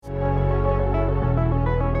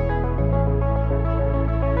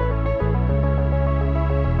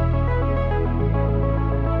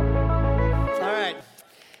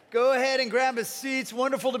ahead and grab a seat. It's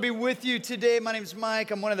wonderful to be with you today. My name's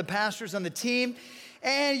Mike. I'm one of the pastors on the team.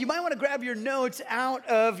 And you might want to grab your notes out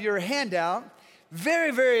of your handout.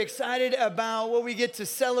 Very, very excited about what we get to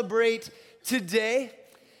celebrate today.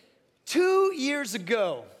 2 years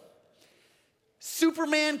ago,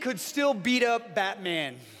 Superman could still beat up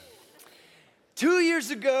Batman. 2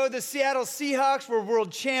 years ago, the Seattle Seahawks were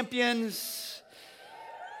world champions.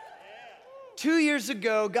 2 years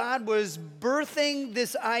ago, God was birthing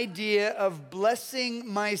this idea of blessing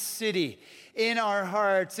my city in our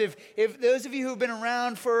hearts. If those of you who've been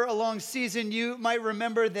around for a long season, you might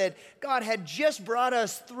remember that God had just brought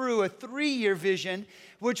us through a 3-year vision,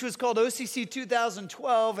 which was called OCC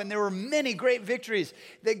 2012, and there were many great victories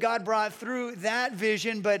that God brought through that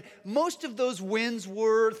vision, but most of those wins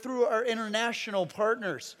were through our international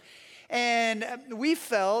partners. And we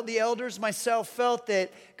felt, the elders, myself, felt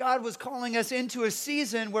that God was calling us into a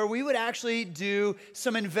season where we would actually do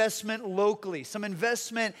some investment locally, some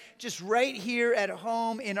investment just right here at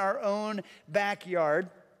home in our own backyard.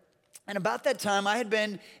 And about that time, I had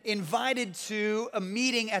been invited to a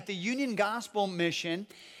meeting at the Union Gospel Mission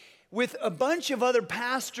with a bunch of other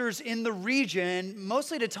pastors in the region,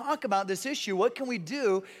 mostly to talk about this issue. What can we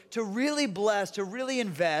do to really bless, to really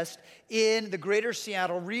invest in the greater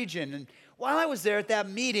Seattle region? And while I was there at that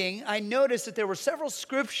meeting, I noticed that there were several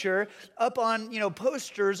scripture up on,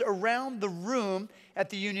 posters around the room at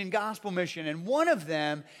the Union Gospel Mission. And one of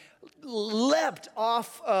them leapt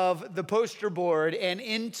off of the poster board and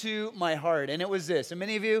into my heart. And it was this. And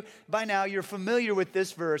many of you, by now, you're familiar with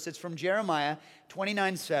this verse. It's from Jeremiah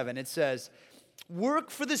 29:7. It says,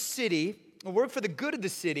 work for the good of the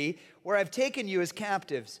city where I've taken you as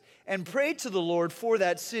captives, and pray to the Lord for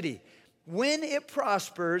that city. When it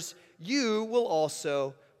prospers, you will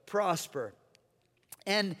also prosper.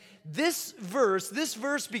 And this verse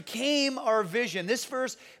became our vision. This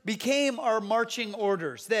verse became our marching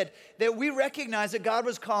orders, that we recognize that God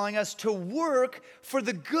was calling us to work for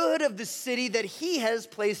the good of the city that He has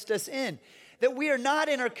placed us in. That we are not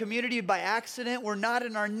in our community by accident. We're not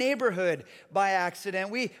in our neighborhood by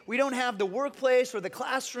accident. We don't have the workplace or the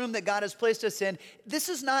classroom that God has placed us in. This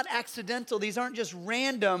is not accidental. These aren't just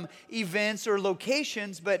random events or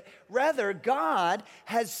locations, but rather God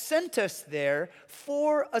has sent us there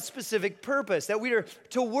for a specific purpose. That we are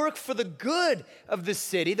to work for the good of the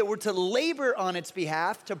city, that we're to labor on its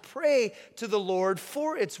behalf, to pray to the Lord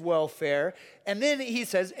for its welfare. And then he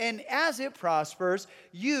says, and as it prospers,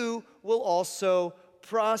 you will also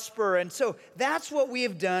prosper. And so that's what we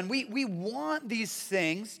have done. We want these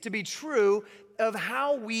things to be true of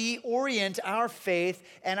how we orient our faith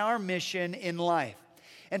and our mission in life.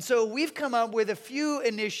 And so we've come up with a few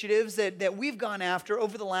initiatives that we've gone after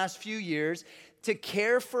over the last few years to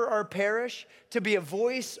care for our parish, to be a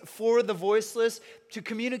voice for the voiceless, to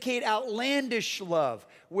communicate outlandish love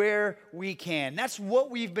where we can. That's what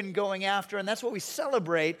we've been going after, and that's what we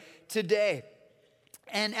celebrate today.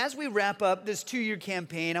 And as we wrap up this 2-year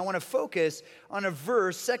campaign, I want to focus on a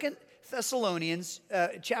verse, 2 Thessalonians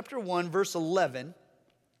chapter 1, verse 11.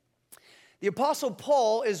 The Apostle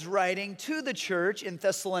Paul is writing to the church in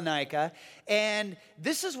Thessalonica, and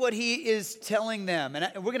this is what he is telling them.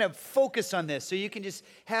 And we're going to focus on this, so you can just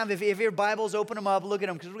have, if your Bibles, open them up, look at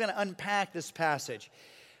them, because we're going to unpack this passage.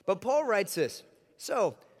 But Paul writes this,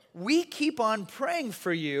 so we keep on praying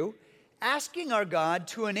for you, asking our God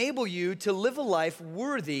to enable you to live a life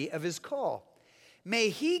worthy of His call. May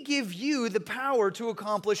He give you the power to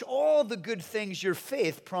accomplish all the good things your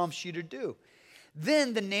faith prompts you to do.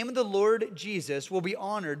 Then the name of the Lord Jesus will be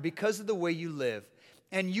honored because of the way you live,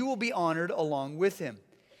 and you will be honored along with Him.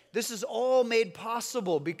 This is all made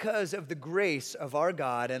possible because of the grace of our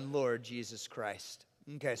God and Lord Jesus Christ.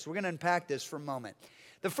 Okay, so we're going to unpack this for a moment.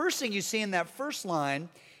 The first thing you see in that first line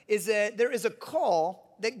is that there is a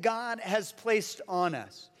call that God has placed on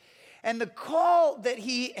us. And the call that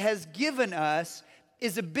He has given us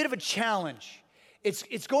is a bit of a challenge.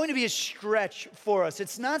 It's going to be a stretch for us.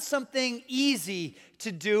 It's not something easy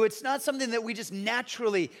to do. It's not something that we just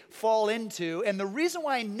naturally fall into. And the reason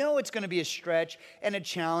why I know it's going to be a stretch and a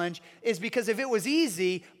challenge is because if it was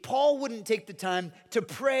easy, Paul wouldn't take the time to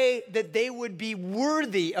pray that they would be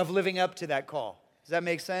worthy of living up to that call. Does that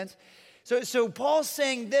make sense? So Paul's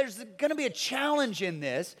saying there's going to be a challenge in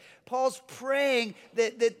this. Paul's praying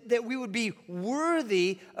that we would be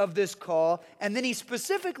worthy of this call. And then he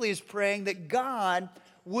specifically is praying that God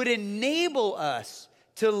would enable us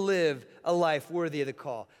to live a life worthy of the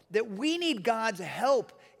call. That we need God's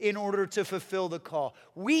help in order to fulfill the call.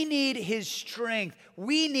 We need His strength.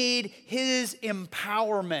 We need His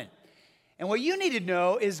empowerment. And what you need to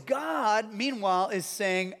know is God, meanwhile, is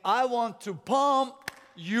saying, I want to pump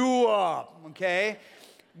you up, okay?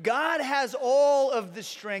 God has all of the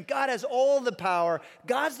strength. God has all the power.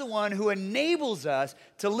 God's the one who enables us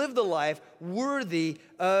to live the life worthy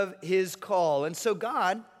of his call. And so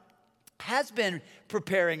God has been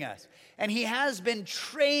preparing us, and he has been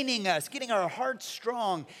training us, getting our hearts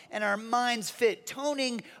strong and our minds fit,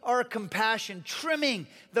 toning our compassion, trimming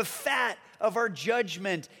the fat of our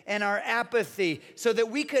judgment and our apathy so that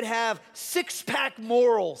we could have six-pack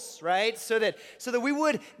morals, right? So that we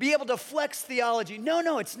would be able to flex theology.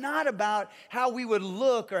 No, it's not about how we would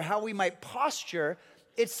look or how we might posture.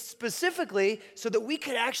 It's specifically so that we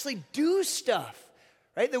could actually do stuff,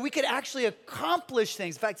 right? That we could actually accomplish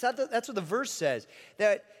things. In fact, that's what the verse says,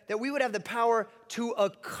 that we would have the power to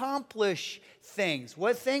accomplish things.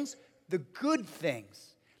 What things? The good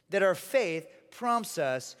things that our faith prompts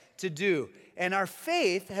us to do. And our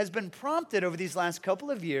faith has been prompted over these last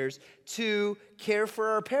couple of years to care for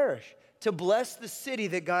our parish, to bless the city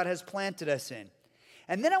that God has planted us in.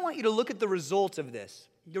 And then I want you to look at the result of this.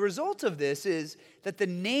 The result of this is that the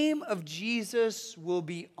name of Jesus will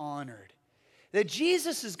be honored. That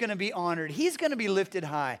Jesus is going to be honored. He's going to be lifted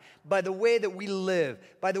high by the way that we live,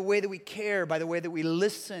 by the way that we care, by the way that we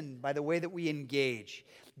listen, by the way that we engage.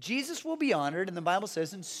 Jesus will be honored, and the Bible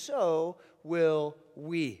says, and so will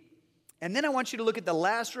we. And then I want you to look at the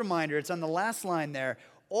last reminder. It's on the last line there.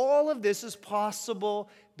 All of this is possible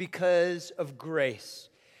because of grace.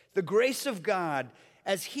 The grace of God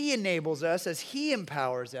as he enables us, as he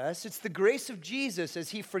empowers us. It's the grace of Jesus as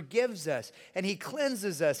he forgives us and he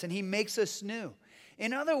cleanses us and he makes us new.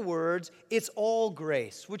 In other words, it's all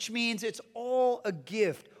grace, which means it's all a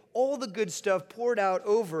gift. All the good stuff poured out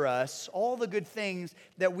over us, all the good things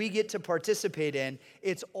that we get to participate in,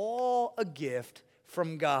 it's all a gift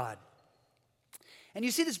from God. And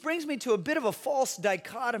you see, this brings me to a bit of a false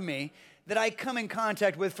dichotomy that I come in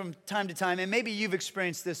contact with from time to time, and maybe you've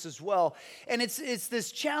experienced this as well. And it's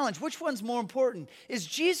this challenge. Which one's more important? Is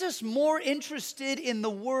Jesus more interested in the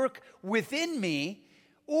work within me,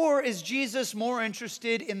 or is Jesus more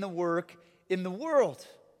interested in the work in the world?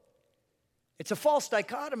 It's a false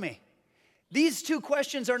dichotomy. These two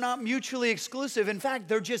questions are not mutually exclusive. In fact,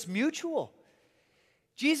 they're just mutual.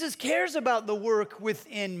 Jesus cares about the work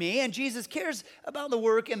within me, and Jesus cares about the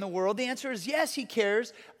work in the world. The answer is yes, he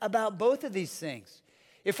cares about both of these things.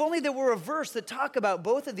 If only there were a verse that talked about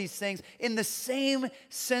both of these things in the same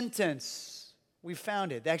sentence. We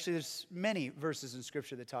found it. Actually, there's many verses in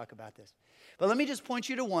Scripture that talk about this. But let me just point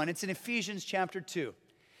you to one. It's in Ephesians chapter 2.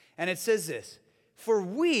 And it says this, "For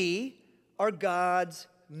we are God's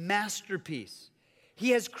masterpiece.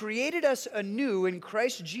 He has created us anew in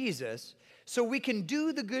Christ Jesus so we can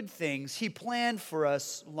do the good things he planned for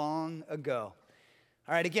us long ago."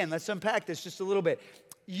 All right, again, let's unpack this just a little bit.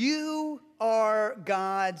 You are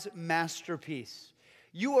God's masterpiece.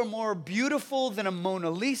 You are more beautiful than a Mona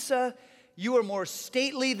Lisa. You are more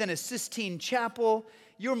stately than a Sistine Chapel.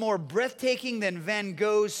 You're more breathtaking than Van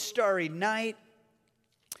Gogh's Starry Night.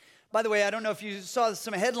 By the way, I don't know if you saw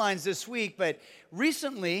some headlines this week, but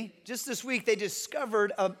recently, just this week, they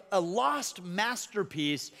discovered a lost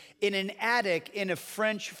masterpiece in an attic in a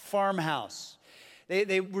French farmhouse.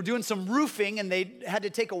 They were doing some roofing, and they had to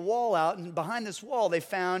take a wall out, and behind this wall, they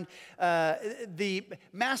found the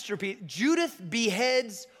masterpiece. Judith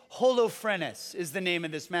Behead's Holofernes is the name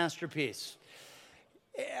of this masterpiece.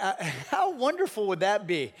 How wonderful would that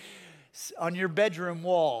be on your bedroom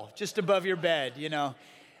wall, just above your bed, you know?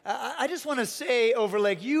 I just want to say,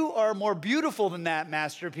 Overlake, you are more beautiful than that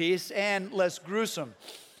masterpiece and less gruesome.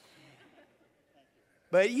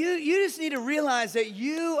 But you just need to realize that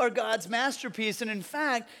you are God's masterpiece. And in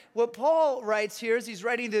fact, what Paul writes here as he's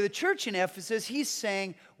writing to the church in Ephesus, he's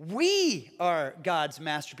saying, we are God's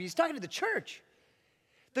masterpiece. He's talking to the church.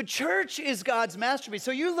 The church is God's masterpiece. So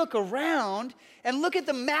you look around and look at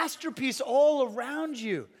the masterpiece all around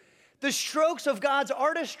you. The strokes of God's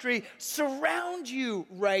artistry surround you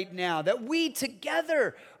right now, that we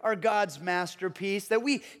together are God's masterpiece, that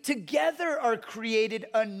we together are created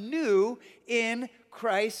anew in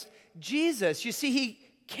Christ Jesus. You see, he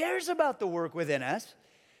cares about the work within us,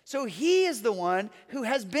 so he is the one who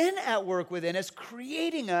has been at work within us,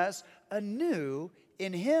 creating us anew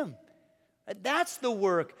in him. That's the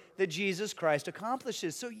work that Jesus Christ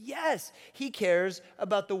accomplishes. So yes, he cares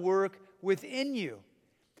about the work within you.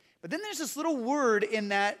 But then there's this little word in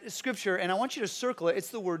that scripture, and I want you to circle it. It's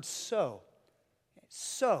the word so.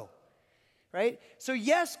 So, right? So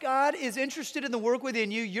yes, God is interested in the work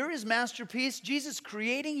within you. You're his masterpiece. Jesus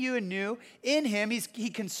creating you anew in him. He's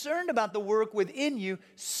concerned about the work within you.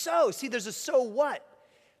 So, see, there's a so what?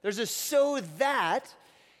 There's a so that,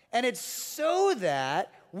 and it's so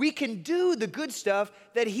that we can do the good stuff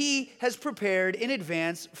that he has prepared in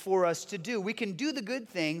advance for us to do. We can do the good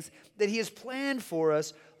things that he has planned for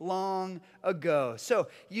us long ago. So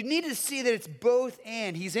you need to see that it's both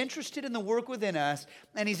and. He's interested in the work within us,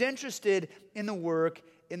 and he's interested in the work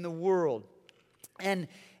in the world. And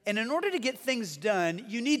in order to get things done,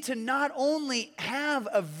 you need to not only have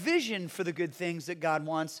a vision for the good things that God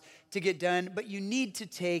wants to get done, but you need to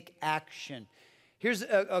take action. Here's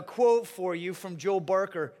a quote for you from Joel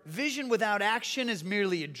Barker. Vision without action is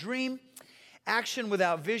merely a dream. Action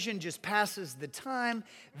without vision just passes the time.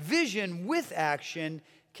 Vision with action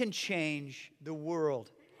can change the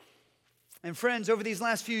world. And friends, over these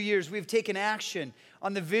last few years, we've taken action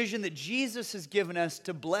on the vision that Jesus has given us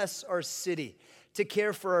to bless our city, to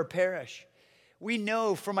care for our parish. We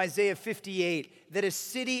know from Isaiah 58 that a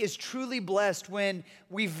city is truly blessed when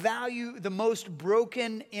we value the most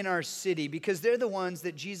broken in our city, because they're the ones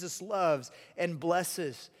that Jesus loves and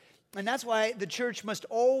blesses. And that's why the church must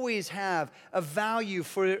always have a value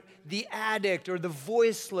for the addict or the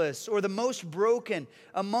voiceless or the most broken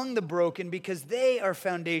among the broken, because they are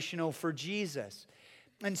foundational for Jesus.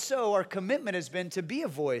 And so our commitment has been to be a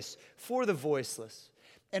voice for the voiceless.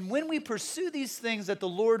 And when we pursue these things that the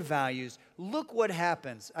Lord values, look what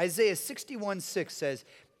happens. Isaiah 61:6 says,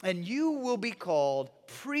 "And you will be called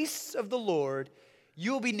priests of the Lord.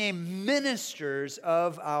 You will be named ministers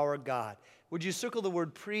of our God." Would you circle the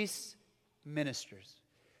word priests, ministers?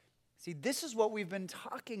 See, this is what we've been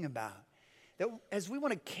talking about. That as we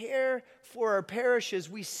want to care for our parishes,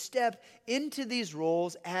 we step into these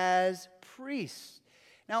roles as priests.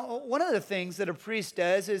 Now, one of the things that a priest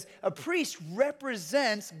does is a priest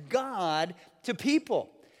represents God to people.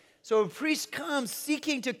 So a priest comes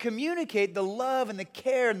seeking to communicate the love and the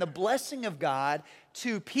care and the blessing of God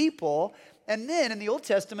to people. And then in the Old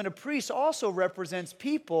Testament, a priest also represents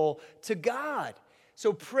people to God.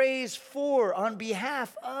 So praise for, on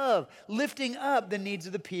behalf of, lifting up the needs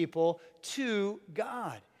of the people to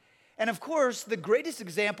God. And of course, the greatest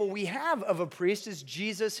example we have of a priest is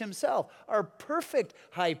Jesus himself, our perfect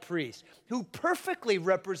high priest, who perfectly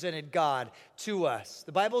represented God to us.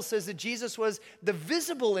 The Bible says that Jesus was the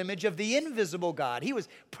visible image of the invisible God. He was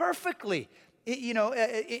perfectly,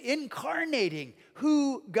 incarnating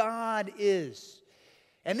who God is.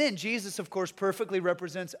 And then Jesus, of course, perfectly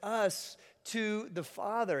represents us to the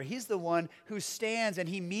Father. He's the one who stands and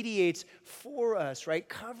he mediates for us, right?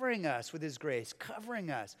 Covering us with his grace, covering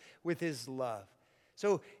us with his love.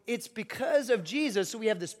 So it's because of Jesus that we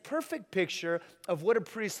have this perfect picture of what a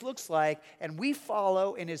priest looks like, and we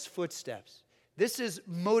follow in his footsteps. This is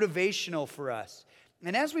motivational for us.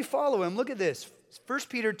 And as we follow him, look at this. 1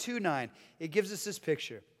 Peter 2:9, it gives us this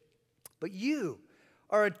picture. But you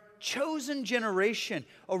are a chosen generation,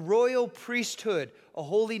 a royal priesthood, a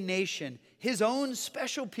holy nation, his own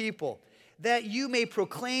special people, that you may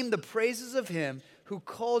proclaim the praises of him who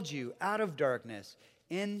called you out of darkness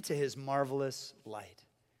into his marvelous light.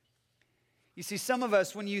 You see, some of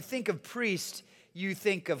us, when you think of priest, you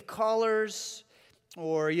think of collars,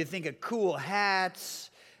 or you think of cool hats,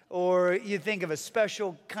 or you think of a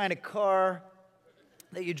special kind of car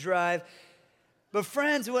that you drive. But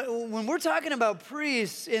friends, when we're talking about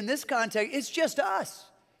priests in this context, it's just us.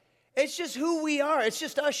 It's just who we are. It's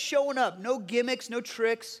just us showing up. No gimmicks, no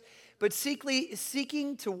tricks, but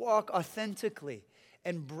seeking to walk authentically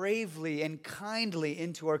and bravely and kindly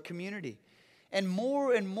into our community. And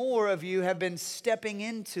more of you have been stepping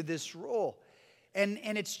into this role. And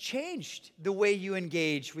it's changed the way you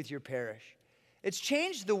engage with your parish. It's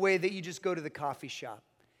changed the way that you just go to the coffee shop.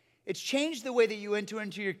 It's changed the way that you enter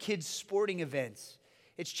into your kids' sporting events.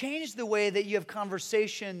 It's changed the way that you have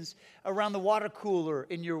conversations around the water cooler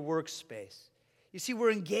in your workspace. You see,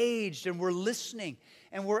 we're engaged and we're listening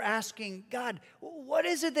and we're asking, God, what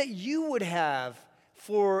is it that you would have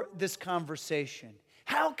for this conversation?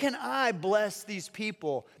 How can I bless these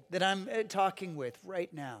people that I'm talking with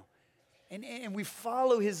right now? And we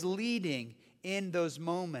follow his leading in those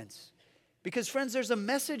moments. Because, friends, there's a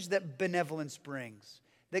message that benevolence brings,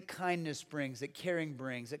 that kindness brings, that caring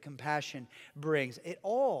brings, that compassion brings. It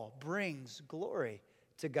all brings glory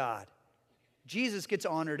to God. Jesus gets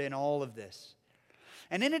honored in all of this.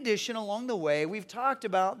 And in addition, along the way, we've talked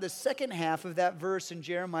about the second half of that verse in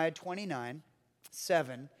Jeremiah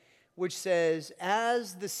 29:7, which says,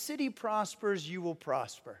 as the city prospers, you will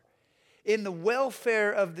prosper. In the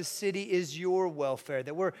welfare of the city is your welfare,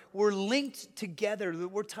 that we're linked together, that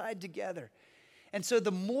we're tied together. And so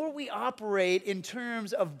the more we operate in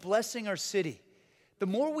terms of blessing our city, the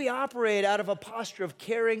more we operate out of a posture of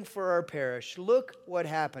caring for our parish, look what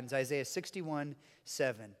happens, Isaiah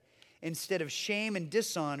 61:7. Instead of shame and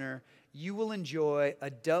dishonor, you will enjoy a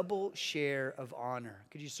double share of honor.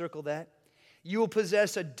 Could you circle that? You will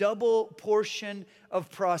possess a double portion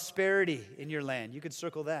of prosperity in your land. You could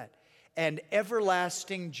circle that. And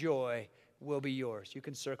everlasting joy will be yours. You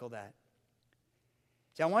can circle that.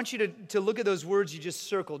 So I want you to look at those words you just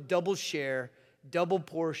circled. Double share, double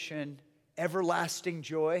portion, everlasting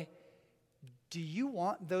joy. Do you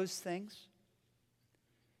want those things?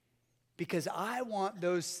 Because I want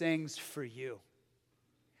those things for you.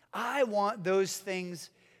 I want those things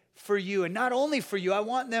for you. And not only for you, I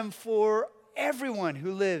want them for everyone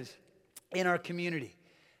who lives in our community.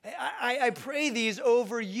 I pray these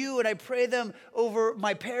over you, and I pray them over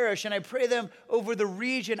my parish, and I pray them over the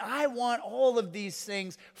region. I want all of these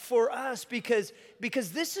things for us because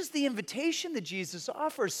this is the invitation that Jesus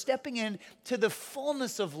offers, stepping into the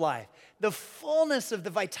fullness of life, the fullness of the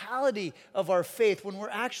vitality of our faith when we're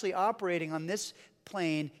actually operating on this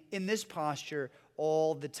plane, in this posture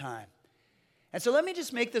all the time. And so let me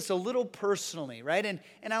just make this a little personally, right? And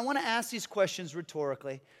I want to ask these questions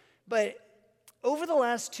rhetorically, but over the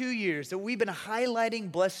last 2 years that we've been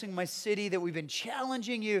highlighting Blessing My City, that we've been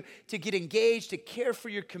challenging you to get engaged, to care for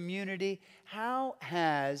your community, how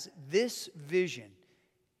has this vision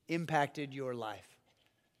impacted your life?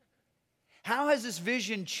 How has this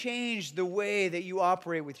vision changed the way that you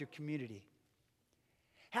operate with your community?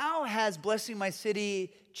 How has Blessing My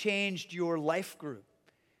City changed your life group,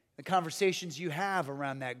 the conversations you have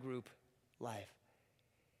around that group life?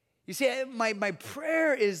 You see, my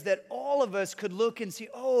prayer is that all of us could look and see,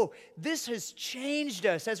 oh, this has changed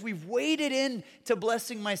us as we've waded into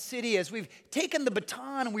Blessing My City, as we've taken the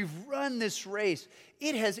baton and we've run this race.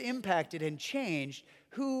 It has impacted and changed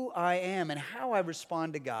who I am and how I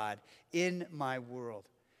respond to God in my world.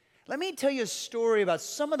 Let me tell you a story about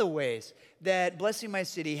some of the ways that Blessing My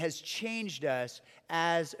City has changed us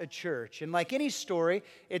as a church. And like any story,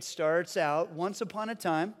 it starts out once upon a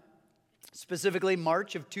time. Specifically,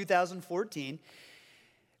 March of 2014,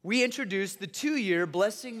 we introduced the 2-year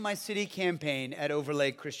Blessing My City campaign at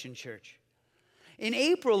Overlake Christian Church. In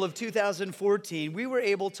April of 2014, we were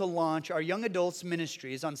able to launch our young adults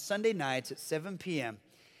ministries on Sunday nights at 7 p.m.,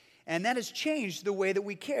 and that has changed the way that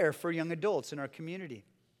we care for young adults in our community.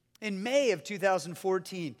 In May of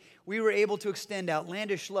 2014, we were able to extend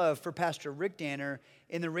outlandish love for Pastor Rick Danner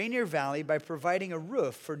in the Rainier Valley by providing a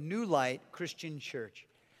roof for New Light Christian Church.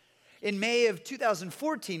 In May of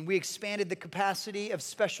 2014, we expanded the capacity of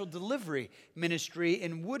special delivery ministry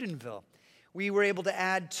in Woodinville. We were able to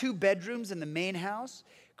add 2 bedrooms in the main house,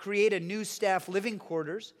 create a new staff living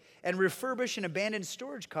quarters, and refurbish an abandoned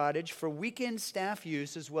storage cottage for weekend staff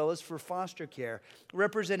use as well as for foster care,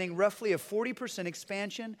 representing roughly a 40%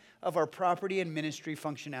 expansion of our property and ministry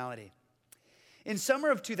functionality. In summer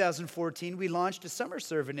of 2014, we launched a Summer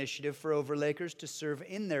Serve initiative for Overlakers to serve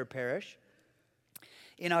in their parish.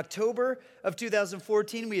 In October of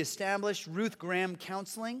 2014, we established Ruth Graham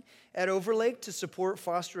Counseling at Overlake to support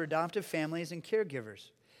foster adoptive families and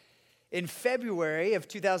caregivers. In February of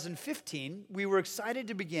 2015, we were excited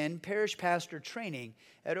to begin parish pastor training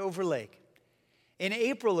at Overlake. In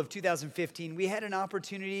April of 2015, we had an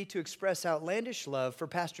opportunity to express outlandish love for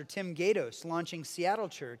Pastor Tim Gatos, launching Seattle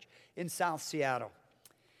Church in South Seattle.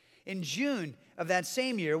 In June of that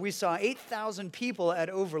same year, we saw 8,000 people at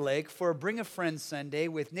Overlake for a Bring a Friend Sunday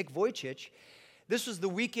with Nick Vujicic. This was the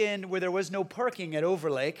weekend where there was no parking at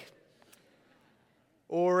Overlake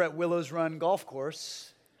or at Willows Run Golf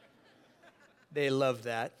Course. They loved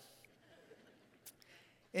that.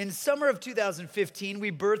 In summer of 2015,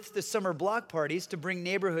 we birthed the summer block parties to bring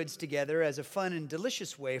neighborhoods together as a fun and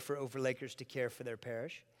delicious way for Overlakers to care for their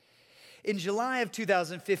parish. In July of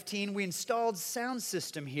 2015, we installed sound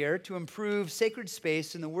system here to improve sacred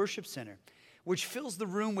space in the worship center, which fills the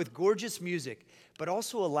room with gorgeous music, but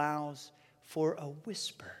also allows for a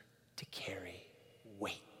whisper to carry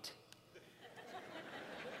weight.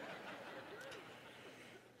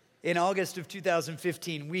 In August of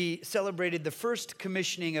 2015, we celebrated the first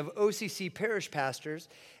commissioning of OCC parish pastors,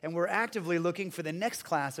 and we're actively looking for the next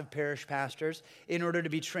class of parish pastors in order to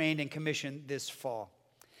be trained and commissioned this fall.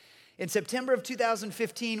 In September of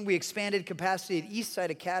 2015, we expanded capacity at Eastside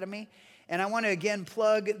Academy, and I want to again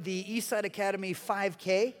plug the Eastside Academy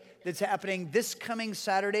 5K that's happening this coming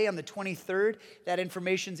Saturday on the 23rd. That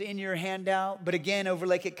information's in your handout, but again,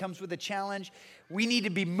 Overlake, it comes with a challenge. We need to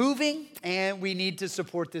be moving, and we need to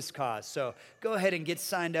support this cause, so go ahead and get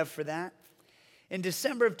signed up for that. In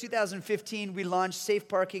December of 2015, we launched Safe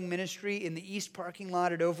Parking Ministry in the East parking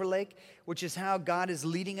lot at Overlake, which is how God is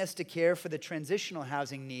leading us to care for the transitional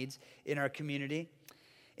housing needs in our community.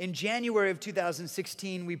 In January of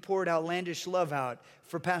 2016, we poured outlandish love out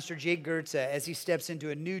for Pastor Jake Gertza as he steps into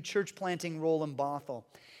a new church planting role in Bothell.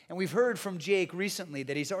 And we've heard from Jake recently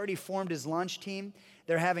that he's already formed his launch team.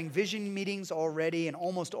 They're having vision meetings already, and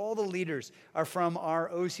almost all the leaders are from our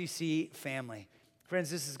OCC family. Friends,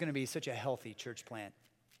 this is going to be such a healthy church plant.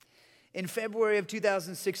 In February of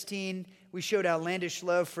 2016, we showed outlandish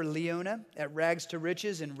love for Leona at Rags to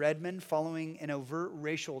Riches in Redmond following an overt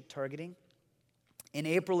racial targeting. In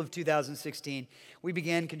April of 2016, we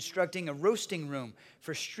began constructing a roasting room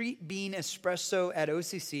for street bean espresso at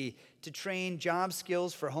OCC to train job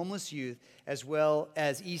skills for homeless youth as well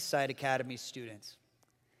as Eastside Academy students.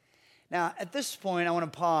 Now, at this point, I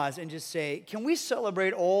want to pause and just say, can we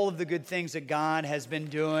celebrate all of the good things that God has been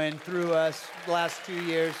doing through us the last 2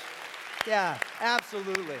 years? Yeah,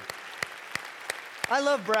 absolutely. I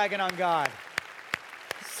love bragging on God.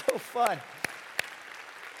 It's so fun.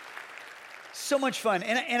 So much fun.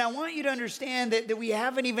 And I want you to understand that we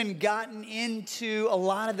haven't even gotten into a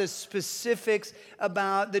lot of the specifics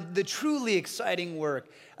about the truly exciting work,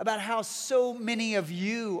 about how so many of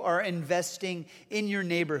you are investing in your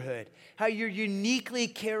neighborhood, how you're uniquely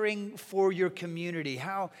caring for your community,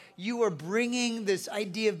 how you are bringing this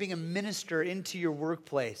idea of being a minister into your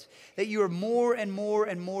workplace, that you are more and more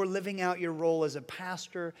and more living out your role as a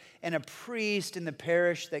pastor and a priest in the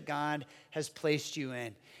parish that God has placed you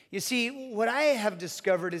in. You see, what I have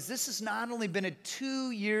discovered is this has not only been a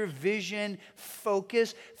 2-year vision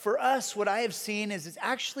focus. For us, what I have seen is it's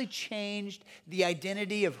actually changed the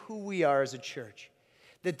identity of who we are as a church.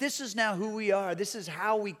 That this is now who we are. This is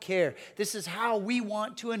how we care. This is how we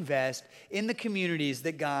want to invest in the communities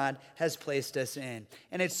that God has placed us in.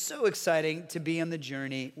 And it's so exciting to be on the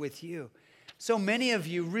journey with you. So many of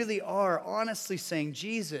you really are honestly saying,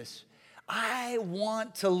 Jesus, I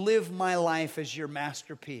want to live my life as your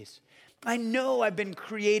masterpiece. I know I've been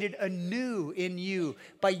created anew in you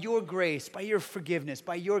by your grace, by your forgiveness,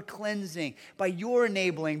 by your cleansing, by your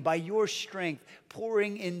enabling, by your strength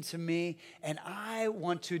pouring into me. And I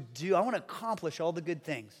want to accomplish all the good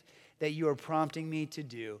things that you are prompting me to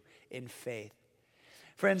do in faith.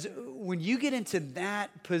 Friends, when you get into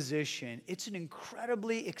that position, it's an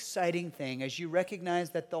incredibly exciting thing as you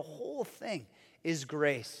recognize that the whole thing is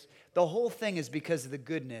grace. The whole thing is because of the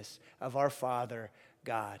goodness of our Father,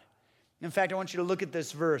 God. In fact, I want you to look at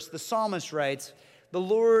this verse. The psalmist writes, "The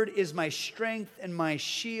Lord is my strength and my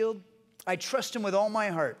shield. I trust him with all my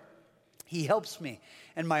heart. He helps me,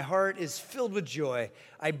 and my heart is filled with joy.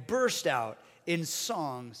 I burst out in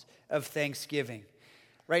songs of thanksgiving."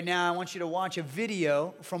 Right now, I want you to watch a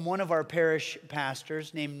video from one of our parish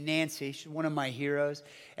pastors named Nancy. She's one of my heroes.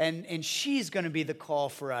 And she's going to be the call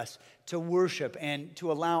for us to worship and to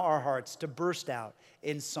allow our hearts to burst out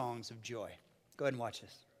in songs of joy. Go ahead and watch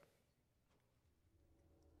this.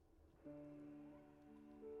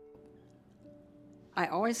 I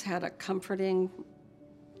always had a comforting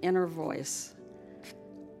inner voice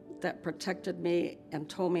that protected me and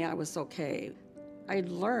told me I was okay. I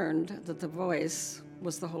learned that the voice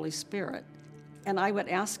was the Holy Spirit, and I would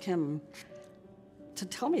ask him to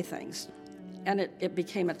tell me things, and it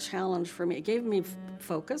became a challenge for me. It gave me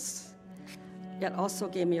focus. It also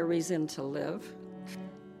gave me a reason to live.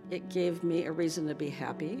 It gave me a reason to be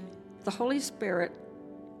happy. The Holy Spirit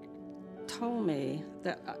told me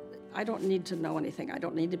that I don't need to know anything. I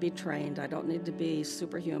don't need to be trained. I don't need to be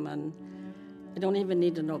superhuman. I don't even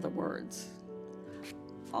need to know the words.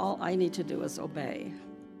 All I need to do is obey.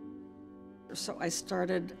 So I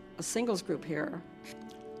started a singles group here,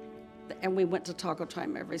 and we went to Taco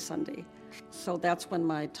Time every Sunday. So that's when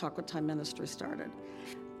my Taco Time ministry started.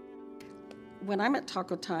 When I'm at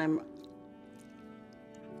Taco Time,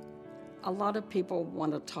 a lot of people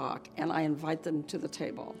want to talk, and I invite them to the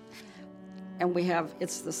table. And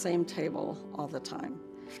it's the same table all the time.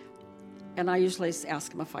 And I usually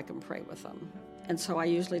ask them if I can pray with them. And so I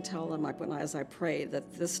usually tell them, as I pray,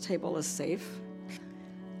 that this table is safe.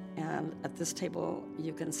 And at this table,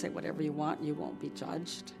 you can say whatever you want. You won't be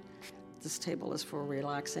judged. This table is for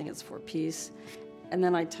relaxing. It's for peace. And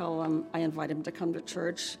then I invite them to come to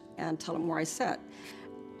church and tell them where I sit.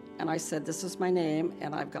 And I said, this is my name,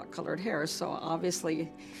 and I've got colored hair. So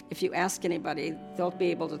obviously, if you ask anybody, they'll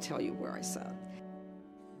be able to tell you where I sit.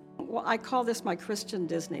 Well, I call this my Christian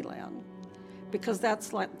Disneyland, because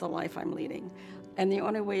that's like the life I'm leading. And the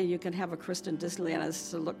only way you can have a Christian Disneyland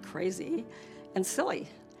is to look crazy and silly.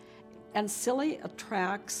 And silly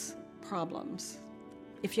attracts problems.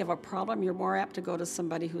 If you have a problem, you're more apt to go to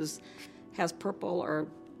somebody who has purple or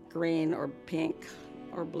green or pink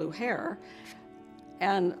or blue hair.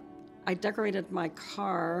 And I decorated my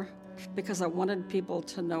car because I wanted people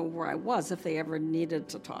to know where I was if they ever needed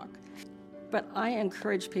to talk. But I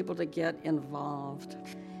encourage people to get involved.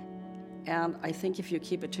 And I think if you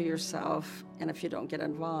keep it to yourself and if you don't get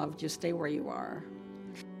involved, you stay where you are.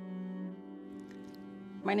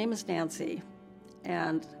 My name is Nancy,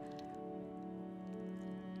 and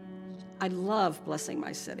I love blessing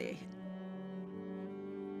my city.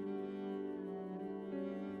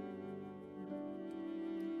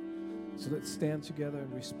 So let's stand together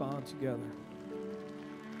and respond together.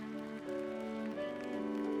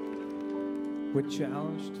 We're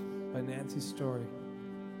challenged by Nancy's story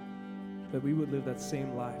that we would live that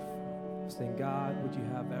same life, saying, God, would you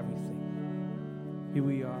have everything? Here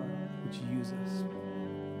we are, would you use us?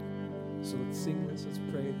 So let's sing this, let's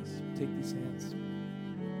pray this, take these hands.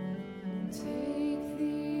 Take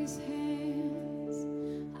these hands,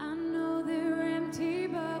 I know they're empty,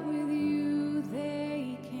 but with you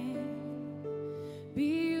they can be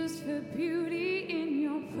used for beauty in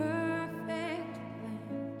your perfect plan.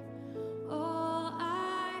 All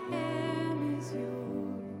I am is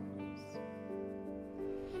yours.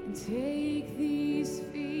 And take these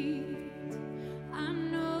feet, I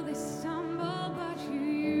know they stumble, but you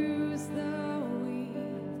use the weak.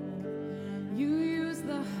 You use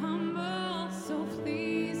the humble, so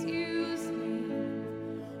please use me.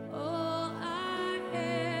 All I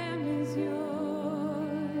am is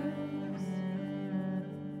yours.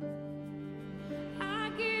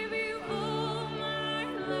 I give you all my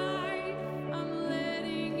life, I'm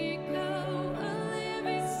letting it go, a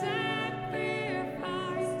living sacrifice,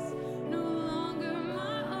 no longer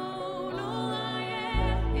my own. All I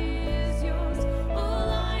am is yours. All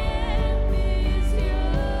I am is yours.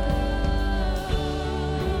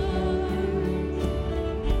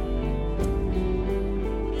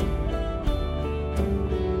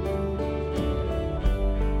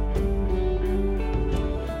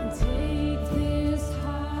 Take this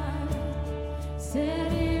heart,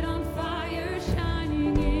 set it on fire,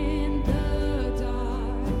 shining in the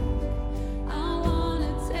dark. I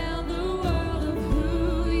wanna tell the world of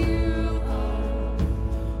who you are.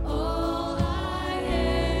 All I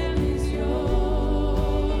am is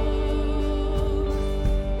yours.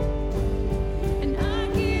 And I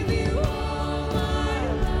give you all my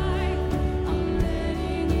life, I'm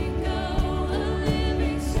letting it go, a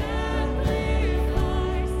living sacrifice,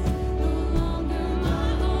 no longer my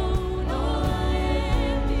own. All I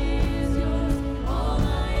am is yours. All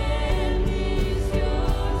I am is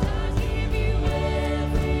yours. I give you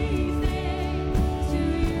everything. To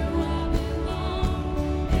you I belong.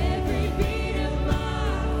 Every beat of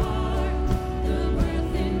my heart, the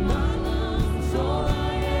breath in my lungs. All I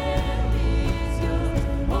am is yours.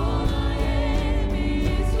 All I am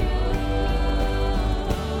is yours.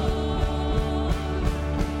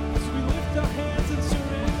 As we lift our hands and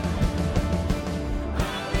surrender, I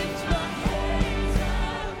lift my hands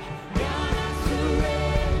up, God, I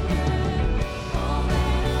surrender. All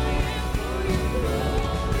that I am for your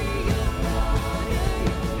glory, your honor,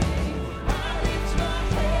 your fame. I lift my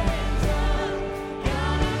hands up,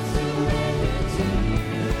 God, I surrender to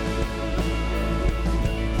you.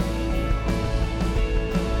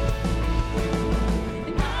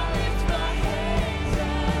 And I lift my hands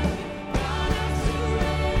up, God, I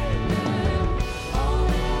surrender. All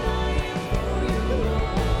that I am for your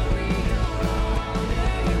glory, your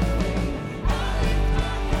honor, your fame. I lift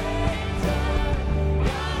my hands up,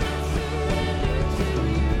 God, I surrender to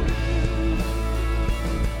you.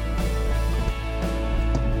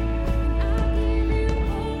 I give you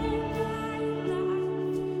all my life,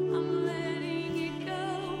 I'm letting it go,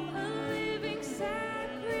 a living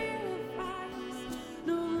sacrifice,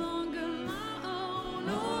 no longer my own.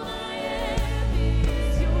 All I am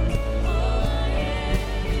is yours. All I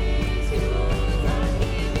am is yours. I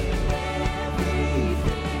give you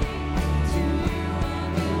everything. To you I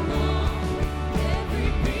belong. Every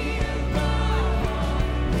beat of my heart,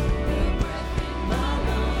 the breath in my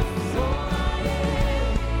lungs. All I am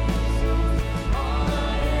is yours. All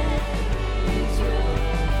I am is yours.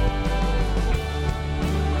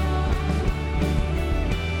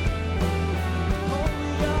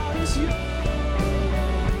 holy God is yours.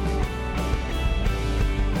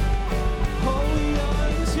 Holy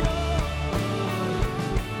God is yours.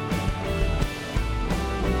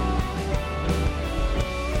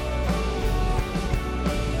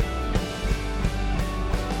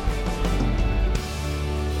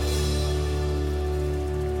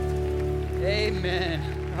 Amen.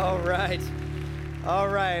 All right. All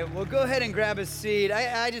right. Well, go ahead and grab a seat.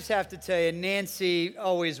 I just have to tell you, Nancy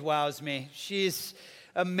always wows me. She's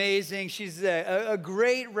amazing. She's a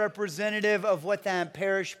great representative of what that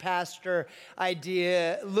parish pastor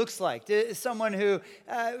idea looks like. Someone who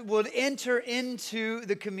would enter into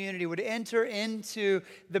the community, would enter into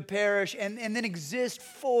the parish, and then exist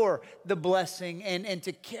for the blessing and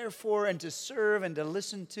to care for and to serve and to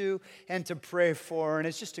listen to and to pray for. And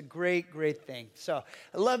it's just a great, great thing. So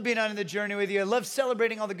I love being on the journey with you. I love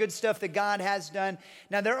celebrating all the good stuff that God has done.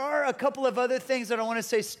 Now, there are a couple of other things that I want to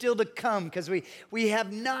say still to come, because we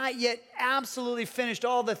have not yet absolutely finished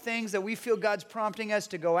all the things that we feel God's prompting us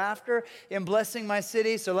to go after in blessing my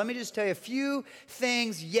city. So let me just tell you a few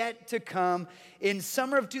things yet to come. In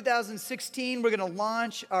summer of 2016, we're going to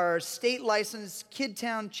launch our state licensed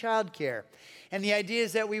Kidtown childcare. And the idea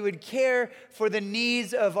is that we would care for the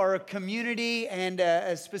needs of our community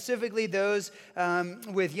and specifically those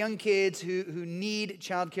with young kids who need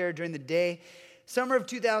childcare during the day. Summer of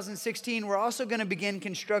 2016, we're also going to begin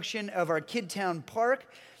construction of our Kidtown Park.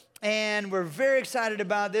 And we're very excited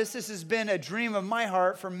about this. This has been a dream of my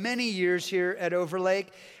heart for many years here at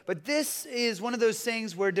Overlake. But this is one of those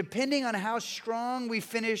things where, depending on how strong we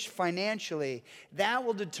finish financially, that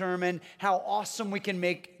will determine how awesome we can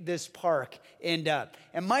make this park end up.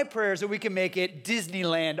 And my prayer is that we can make it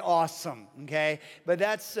Disneyland awesome, okay? But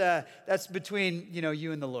that's between,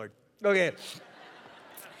 you and the Lord. Okay.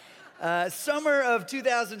 Summer of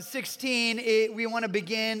 2016, we want to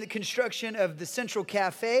begin the construction of the Central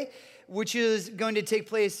Cafe, which is going to take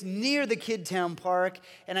place near the Kidtown Park.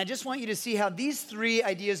 And I just want you to see how these three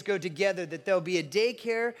ideas go together, that there'll be a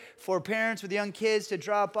daycare for parents with young kids to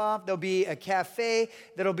drop off. There'll be a cafe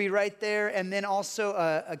that'll be right there. And then also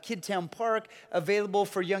a Kidtown Park available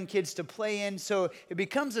for young kids to play in. So it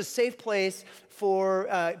becomes a safe place for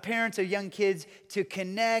parents of young kids to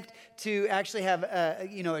connect, to actually have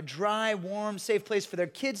a dry, warm, safe place for their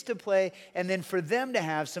kids to play, and then for them to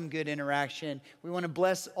have some good interaction. We want to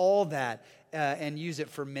bless all that and use it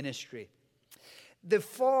for ministry. The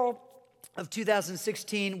fall of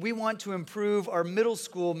 2016, we want to improve our middle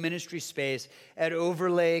school ministry space at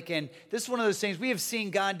Overlake. And this is one of those things we have seen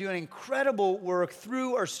God do an incredible work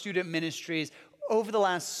through our student ministries over the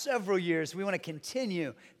last several years. We want to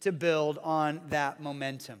continue to build on that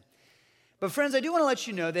momentum. But friends, I do want to let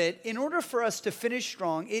you know that in order for us to finish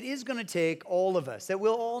strong, it is going to take all of us, that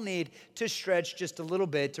we'll all need to stretch just a little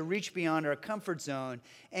bit, to reach beyond our comfort zone,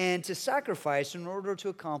 and to sacrifice in order to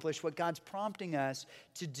accomplish what God's prompting us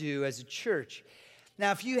to do as a church.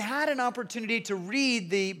 Now, if you had an opportunity to read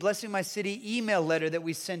the Blessing My City email letter that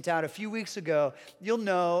we sent out a few weeks ago, you'll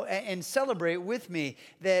know and celebrate with me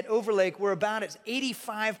that Overlake, we're about at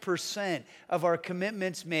 85% of our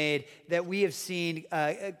commitments made that we have seen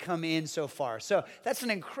come in so far. So that's an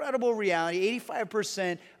incredible reality,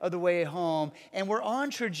 85% of the way home. And we're on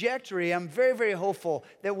trajectory. I'm very, very hopeful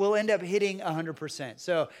that we'll end up hitting 100%.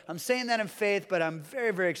 So I'm saying that in faith, but I'm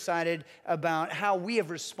very, very excited about how we have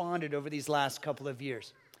responded over these last couple of years.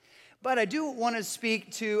 But I do want to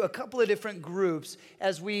speak to a couple of different groups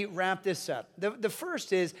as we wrap this up. The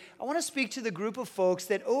first is, I want to speak to the group of folks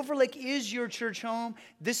that Overlake is your church home.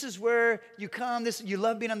 This is where you come. You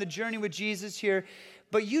love being on the journey with Jesus here.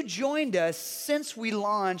 But you joined us since we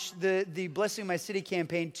launched the Blessing My City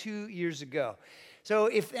campaign 2 years ago. So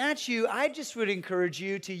if that's you, I just would encourage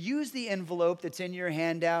you to use the envelope that's in your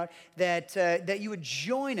handout, that you would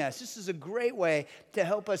join us. This is a great way to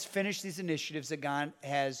help us finish these initiatives that God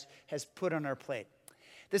has put on our plate.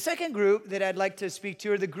 The second group that I'd like to speak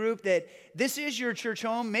to are the group that this is your church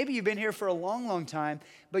home. Maybe you've been here for a long, long time,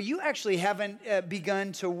 but you actually haven't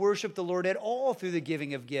begun to worship the Lord at all through the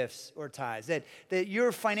giving of gifts or tithes, that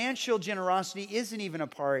your financial generosity isn't even a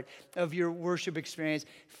part of your worship experience.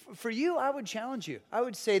 For you, I would challenge you. I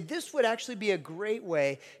would say this would actually be a great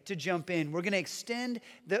way to jump in. We're going to extend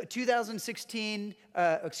the 2016,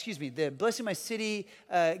 the Blessing My City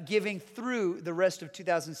giving through the rest of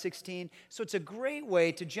 2016. So it's a great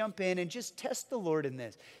way to jump in and just test the Lord in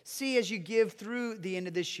this. See as you give through the end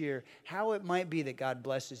of this year how it might be that God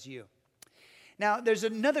blesses you. Now, there's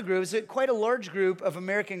another group. It's quite a large group of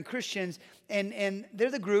American Christians, and they're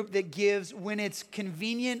the group that gives when it's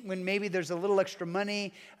convenient, when maybe there's a little extra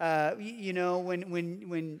money,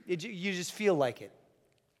 when you just feel like it.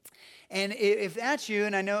 And if that's you,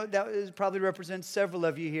 and I know that probably represents several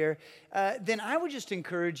of you here, then I would just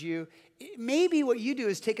encourage you, maybe what you do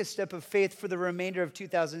is take a step of faith for the remainder of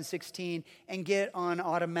 2016 and get on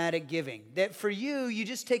automatic giving. That for you, you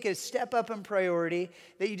just take a step up in priority,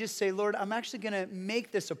 that you just say, Lord, I'm actually going to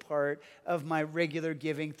make this a part of my regular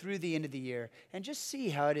giving through the end of the year, and just see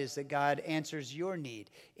how it is that God answers your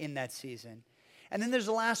need in that season. And then there's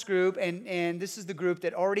the last group, and this is the group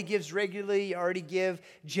that already gives regularly, you already give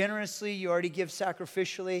generously, you already give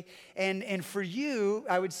sacrificially. And for you,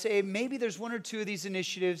 I would say maybe there's one or two of these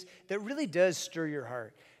initiatives that really does stir your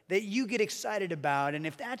heart, that you get excited about. And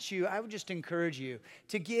if that's you, I would just encourage you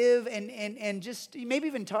to give and just maybe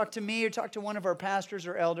even talk to me or talk to one of our pastors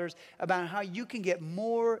or elders about how you can get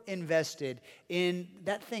more invested in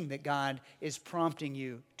that thing that God is prompting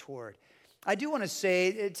you toward. I do want to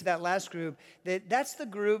say to that last group that that's the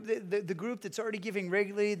group, the group that's already giving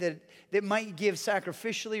regularly, that might give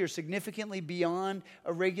sacrificially or significantly beyond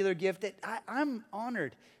a regular gift, that I'm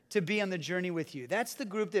honored to be on the journey with you. That's the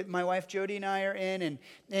group that my wife Jody and I are in,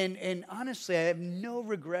 and honestly, I have no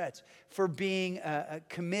regrets for being a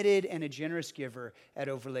committed and a generous giver at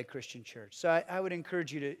Overlake Christian Church. So I would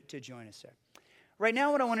encourage you to join us there. Right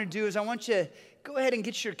now, what I want to do is I want you to go ahead and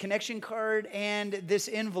get your connection card and this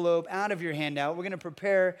envelope out of your handout. We're going to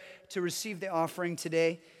prepare to receive the offering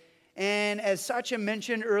today. And as Satya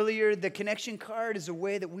mentioned earlier, the connection card is a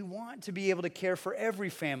way that we want to be able to care for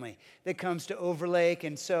every family that comes to Overlake.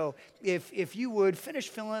 And so if you would finish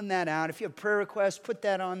filling that out, if you have prayer requests, put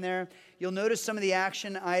that on there. You'll notice some of the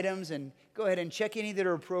action items and go ahead and check any that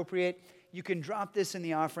are appropriate. You can drop this in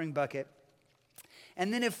the offering bucket.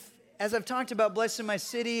 And then as I've talked about blessing my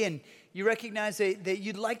city and you recognize that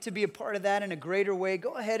you'd like to be a part of that in a greater way,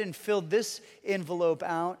 go ahead and fill this envelope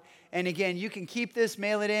out. And again, you can keep this,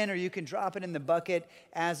 mail it in, or you can drop it in the bucket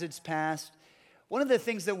as it's passed. One of the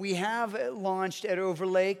things that we have launched at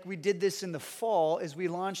Overlake, we did this in the fall, is we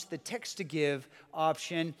launched the text to give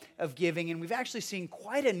option of giving. And we've actually seen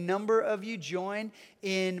quite a number of you join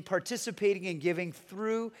in participating and giving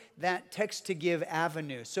through that text to give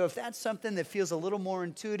avenue. So if that's something that feels a little more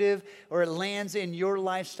intuitive or it lands in your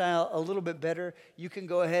lifestyle a little bit better, you can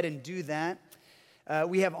go ahead and do that.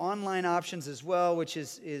 We have online options as well, which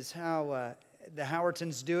is how the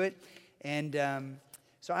Howertons do it. And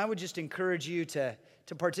so I would just encourage you to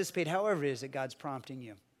participate however it is that God's prompting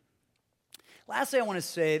you. Lastly, I want to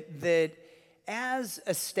say that as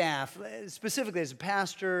a staff, specifically as a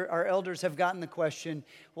pastor, our elders have gotten the question,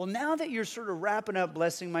 well, now that you're sort of wrapping up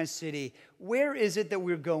Blessing My City, where is it that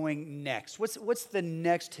we're going next? What's the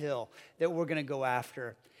next hill that we're going to go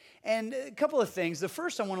after? And a couple of things. The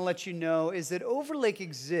first I want to let you know is that Overlake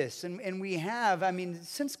exists, and we have,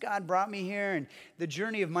 since God brought me here and the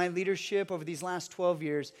journey of my leadership over these last 12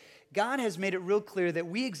 years, God has made it real clear that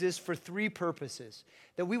we exist for three purposes,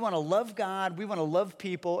 that we want to love God, we want to love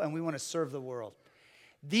people, and we want to serve the world.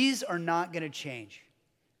 These are not going to change.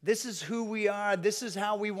 This is who we are. This is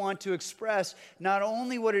how we want to express not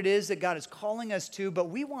only what it is that God is calling us to, but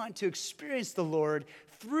we want to experience the Lord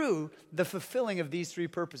through the fulfilling of these three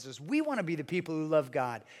purposes. We want to be the people who love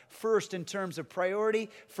God, first in terms of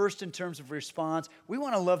priority, first in terms of response. We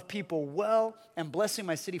want to love people well, and Blessing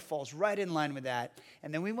My City falls right in line with that.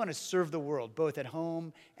 And then we want to serve the world, both at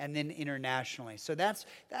home and then internationally. So that's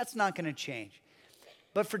not going to change.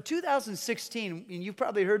 But for 2016, and you've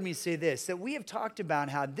probably heard me say this, that we have talked about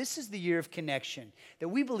how this is the year of connection, that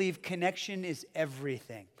we believe connection is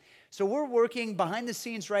everything. So we're working behind the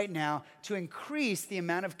scenes right now to increase the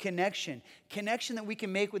amount of connection that we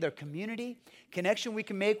can make with our community, connection we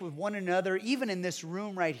can make with one another, even in this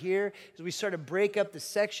room right here. As we start to break up the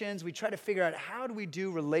sections, we try to figure out how do we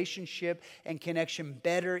do relationship and connection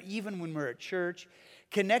better, even when we're at church.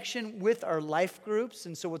 Connection with our life groups,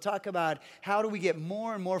 and so we'll talk about how do we get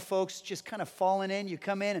more and more folks just kind of falling in. You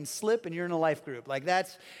come in and slip and you're in a life group. Like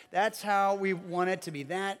that's how we want it to be,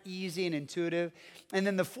 that easy and intuitive. And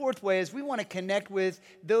then the fourth way is we want to connect with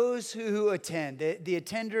those who attend, the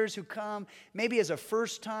attenders who come maybe as a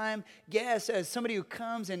first time guest, as somebody who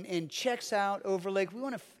comes and checks out Overlake. We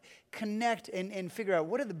want to connect and figure out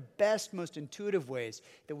what are the best, most intuitive ways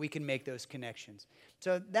that we can make those connections.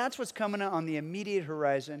 So that's what's coming on the immediate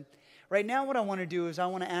horizon. Right now, what I want to do is I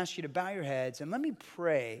want to ask you to bow your heads and let me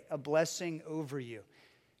pray a blessing over you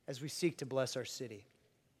as we seek to bless our city.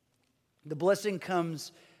 The blessing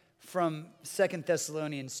comes from 2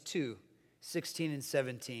 Thessalonians 2, 16 and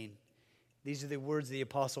 17. These are the words of the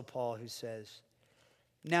Apostle Paul, who says,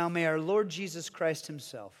 "Now may our Lord Jesus Christ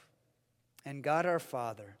himself and God our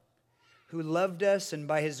Father, who loved us and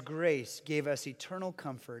by his grace gave us eternal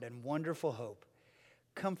comfort and wonderful hope,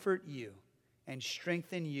 comfort you and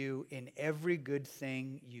strengthen you in every good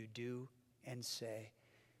thing you do and say."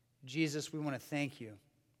 Jesus, we want to thank you.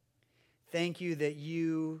 Thank you that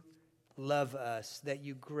you love us, that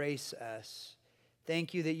you grace us.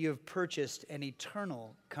 Thank you that you have purchased an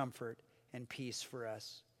eternal comfort and peace for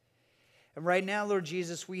us. And right now, Lord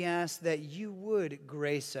Jesus, we ask that you would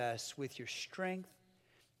grace us with your strength,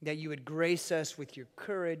 that you would grace us with your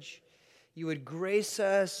courage, you would grace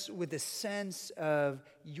us with a sense of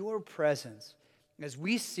your presence as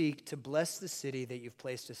we seek to bless the city that you've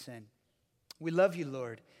placed us in. We love you,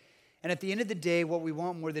 Lord. And at the end of the day, what we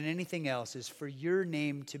want more than anything else is for your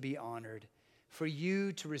name to be honored, for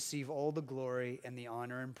you to receive all the glory and the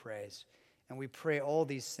honor and praise. And we pray all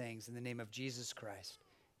these things in the name of Jesus Christ.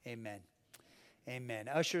 Amen. Amen.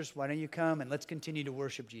 Ushers, why don't you come and let's continue to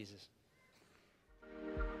worship Jesus.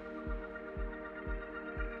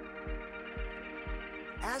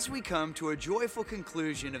 As we come to a joyful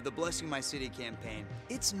conclusion of the Blessing My City campaign,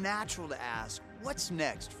 it's natural to ask, what's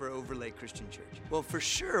next for Overlake Christian Church? Well, for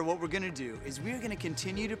sure, what we're going to do is we're going to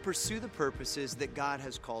continue to pursue the purposes that God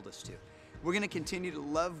has called us to. We're going to continue to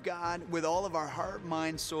love God with all of our heart,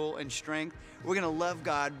 mind, soul, and strength. We're going to love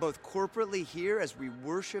God both corporately here as we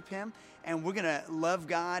worship Him, and we're going to love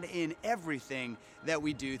God in everything that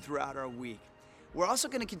we do throughout our week. We're also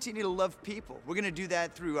going to continue to love people. We're going to do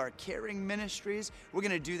that through our caring ministries. We're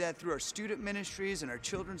going to do that through our student ministries and our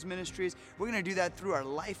children's ministries. We're going to do that through our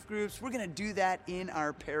life groups. We're going to do that in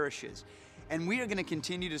our parishes. And we are going to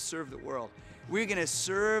continue to serve the world. We're going to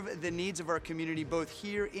serve the needs of our community both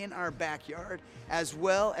here in our backyard as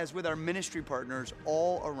well as with our ministry partners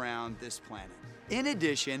all around this planet. In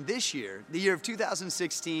addition, this year, the year of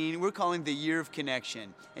 2016, we're calling the Year of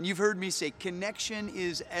Connection. And you've heard me say connection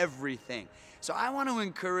is everything. So I want to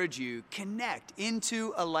encourage you, connect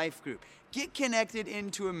into a life group. Get connected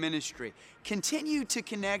into a ministry. Continue to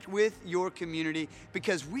connect with your community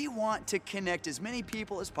because we want to connect as many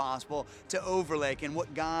people as possible to Overlake and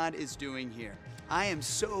what God is doing here. I am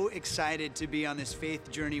so excited to be on this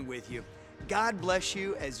faith journey with you. God bless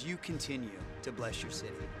you as you continue to bless your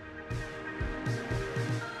city.